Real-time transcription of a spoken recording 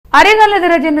ಅರೆಗಾಲದ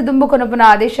ರಜೆಯನ್ನು ದುಂಬುಕೊನೊಬ್ಬನ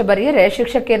ಆದೇಶ ಬರೆಯರೆ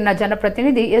ಶಿಕ್ಷಕಿಯರನ್ನ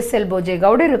ಜನಪ್ರತಿನಿಧಿ ಎಸ್.ಎಲ್.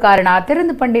 ಬೋಜೇಗೌಡರು ಕಾರಣ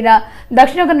ತೆರೆದು ಪಂಡಿನ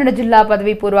ದಕ್ಷಿಣ ಕನ್ನಡ ಜಿಲ್ಲಾ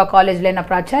ಪದವಿ ಪೂರ್ವ ಕಾಲೇಜಿನ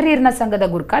ಪ್ರಾಚಾರ್ಯರನ ಸಂಘದ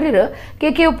ಗುರುಕಾರ್ಯರು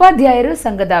ಕೆಕೆ ಉಪಾಧ್ಯಾಯರು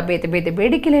ಸಂಘದ ಬೇತೆ ಬೇತೆ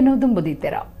ಬೇಡಿಕೆಗಳನ್ನು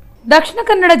ದುಂಬುದಿದ್ದರ ದಕ್ಷಿಣ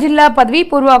ಕನ್ನಡ ಜಿಲ್ಲಾ ಪದವಿ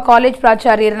ಪೂರ್ವ ಕಾಲೇಜ್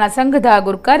ಪ್ರಾಚಾರ್ಯರನ ಸಂಘದ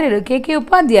ಗುರುಕಾರ್ಯರು ಕೆಕೆ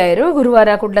ಉಪಾಧ್ಯಾಯರು ಗುರುವಾರ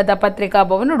ಕುಡ್ಲದ ಪತ್ರಿಕಾ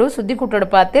ಭವನಡು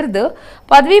ಸುದ್ದಿಕುಟ್ಟೊಡಪ ತೆರೆದು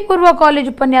ಪದವಿ ಪೂರ್ವ ಕಾಲೇಜ್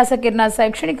ಉಪನ್ಯಾಸಕಿಯರನ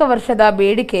ಶೈಕ್ಷಣಿಕ ವರ್ಷದ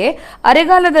ಬೇಡಿಕೆ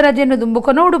ಅರೆಗಾಲದ ರಜೆಯನ್ನು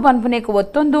ದುಂಬುಕೊನೋಡು ಪನ್ಪನೆಕು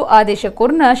ಒತ್ತೊಂದು ಆದೇಶ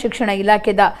ಕೋರ್ನ ಶಿಕ್ಷಣ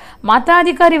ಇಲಾಖೆದ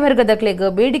ಮಾತಾಧಿಕಾರಿ ವರ್ಗದ ಕ್ಲೆಗ್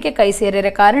ಬೇಡಿಕೆ ಕೈ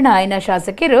ಸೇರರೆ ಕಾರಣ ಐನ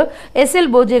ಶಾಸಕರು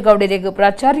ಎಸ್.ಎಲ್. ಬೋಜೇಗೌಡರಿಗೆ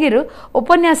ಪ್ರಾಚಾರ್ಯರು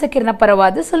ಉಪನ್ಯಾಸಕಿಯರನ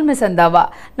ಪರವಾದ ಸುಲ್ಮೆ ಸಂದಾವ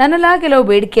ನನ್ನಲ ಕೆಲವು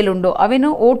ಬೇಡಿಕೆಲುಂಡು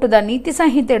ಅವೇನು ಓಟದ ನೀತಿ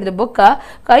ಸಂಹಿತೆ ಹಿಡಿದು ಬೊಕ್ಕ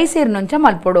ಕೈ ಸೇರ್ನುಂಚ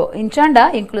ಮಲ್ಪೊಡು ಇಂಚಾಂಡ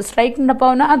ಇಂಕ್ಲು ಸ್ಟ್ರೈಕ್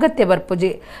ನಡಪವನ ಅಗತ್ಯ ಬರ್ಪುಜಿ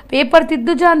ಪೇಪರ್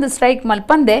ತಿದ್ದುಜ ಅಂದು ಸ್ಟ್ರೈಕ್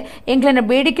ಮಲ್ಪಂದೆ ಎಂಕ್ಲೆನ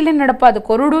ಬೇಡಿಕೆಲೆ ನಡಪಾದ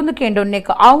ಕೊರುಡುಂದು ಕೇಂಡೊನ್ನೆಕ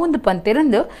ಆವುಂದು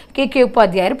ಪಂತಿರಂದು K K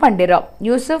ಉಪಾಧ್ಯಾಯರು ಪಂಡಿರ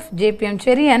Yusuf ಜೆಪಿಎಂ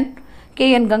Cherian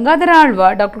K N Gangadhara Alva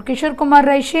doctor Kishore Kumar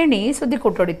ರೈಶೇಣಿ ಸುದ್ದಿ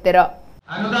ಕೊಟ್ಟೊಡಿತ್ತರ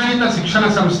ಅನುದಾನಿತ ಶಿಕ್ಷಣ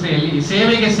ಸಂಸ್ಥೆಯಲ್ಲಿ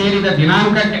ಸೇವೆಗೆ ಸೇರಿದ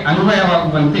ದಿನಾಂಕಕ್ಕೆ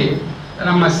ಅನ್ವಯವಾಗುವಂತೆ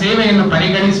ನಮ್ಮ ಸೇವೆಯನ್ನು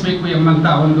ಪರಿಗಣಿಸಬೇಕು ಎಂಬಂತ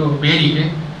ಒಂದು ಬೇಡಿಕೆ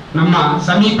ನಮ್ಮ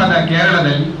ಸಮೀಪದ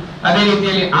ಕೇರಳದಲ್ಲಿ ಅದೇ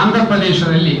ರೀತಿಯಲ್ಲಿ ಆಂಧ್ರ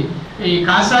ಪ್ರದೇಶದಲ್ಲಿ ಈ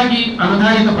ಖಾಸಗಿ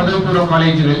ಅನುದಾನಿತ ಪದವಿ ಪೂರ್ವ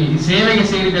ಕಾಲೇಜಿನಲ್ಲಿ ಸೇವೆಗೆ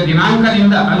ಸೇರಿದ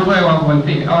ದಿನಾಂಕದಿಂದ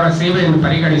ಅನ್ವಯವಾಗುವಂತೆ ಅವರ ಸೇವೆಯನ್ನು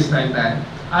ಪರಿಗಣಿಸ್ತಾ ಇದ್ದಾರೆ.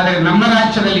 ಆದರೆ ನಮ್ಮ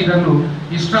ರಾಜ್ಯದಲ್ಲಿ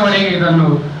ಇಷ್ಟರವರೆಗೆ ಇದನ್ನು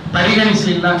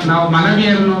ಪರಿಗಣಿಸಲಿಲ್ಲ. ನಾವು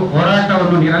ಮನವಿಯನ್ನು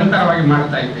ಹೋರಾಟವನ್ನು ನಿರಂತರವಾಗಿ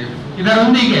ಮಾಡ್ತಾ ಇದ್ದೇವೆ.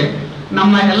 ಇದರೊಂದಿಗೆ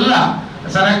ನಮ್ಮ ಎಲ್ಲ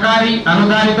ಸರ್ಕಾರಿ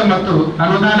ಅನುದಾನಿತ ಮತ್ತು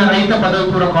ಅನುದಾನ ರಹಿತ ಪದವಿ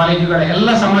ಪೂರ್ವ ಕಾಲೇಜುಗಳ ಎಲ್ಲ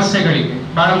ಸಮಸ್ಯೆಗಳಿಗೆ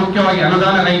ಬಹಳ ಮುಖ್ಯವಾಗಿ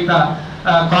ಅನುದಾನ ರಹಿತ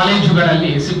ಕಾಲೇಜುಗಳಲ್ಲಿ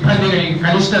ಸಿಬ್ಬಂದಿಗಳಿಗೆ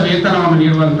ಕನಿಷ್ಠ ವೇತನವನ್ನು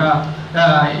ನೀಡುವಂತ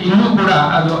ಇನ್ನೂ ಕೂಡ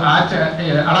ಅದು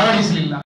ಅಳವಡಿಸಲಿಲ್ಲ.